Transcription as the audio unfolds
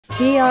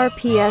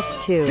DRPS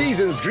 2.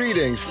 Season's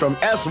greetings from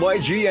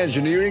SYG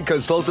Engineering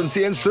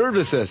Consultancy and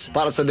Services.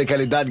 Para sa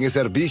dekalidad ng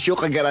serbisyo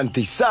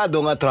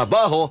kagarantisado nga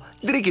trabaho,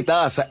 diri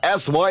kita sa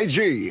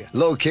SYG.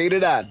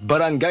 Located at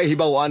Barangay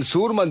Hibawan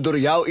Sur,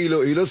 Mandurriao,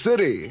 Iloilo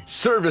City.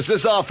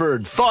 Services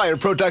offered: fire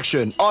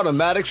protection,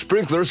 automatic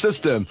sprinkler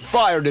system,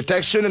 fire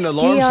detection and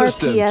alarm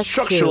system,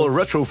 structural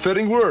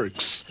retrofitting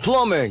works,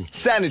 plumbing,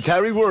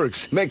 sanitary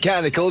works,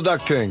 mechanical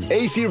ducting,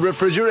 AC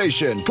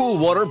refrigeration, pool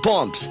water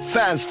pumps,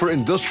 fans for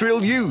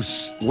industrial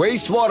use,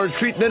 wastewater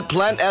treatment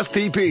plant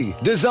STP,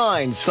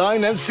 design,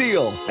 sign and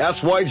seal.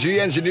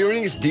 SYG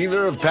Engineering is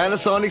dealer of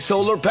Panasonic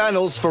solar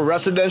panels for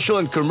residential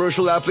and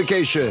commercial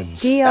applications.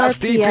 DRPS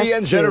STP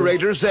and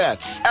generator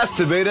sets.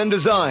 Estimate and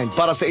design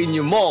para sa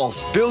inyong malls,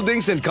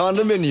 buildings and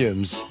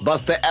condominiums.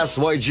 Basta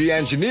SYG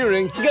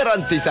Engineering,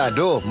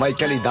 garantisado, may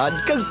kalidad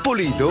kag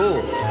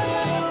pulido.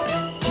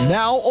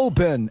 Now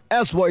open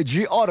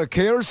SYG Auto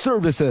Care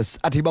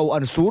Services at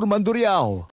Hibawan Sur, Mandurriao.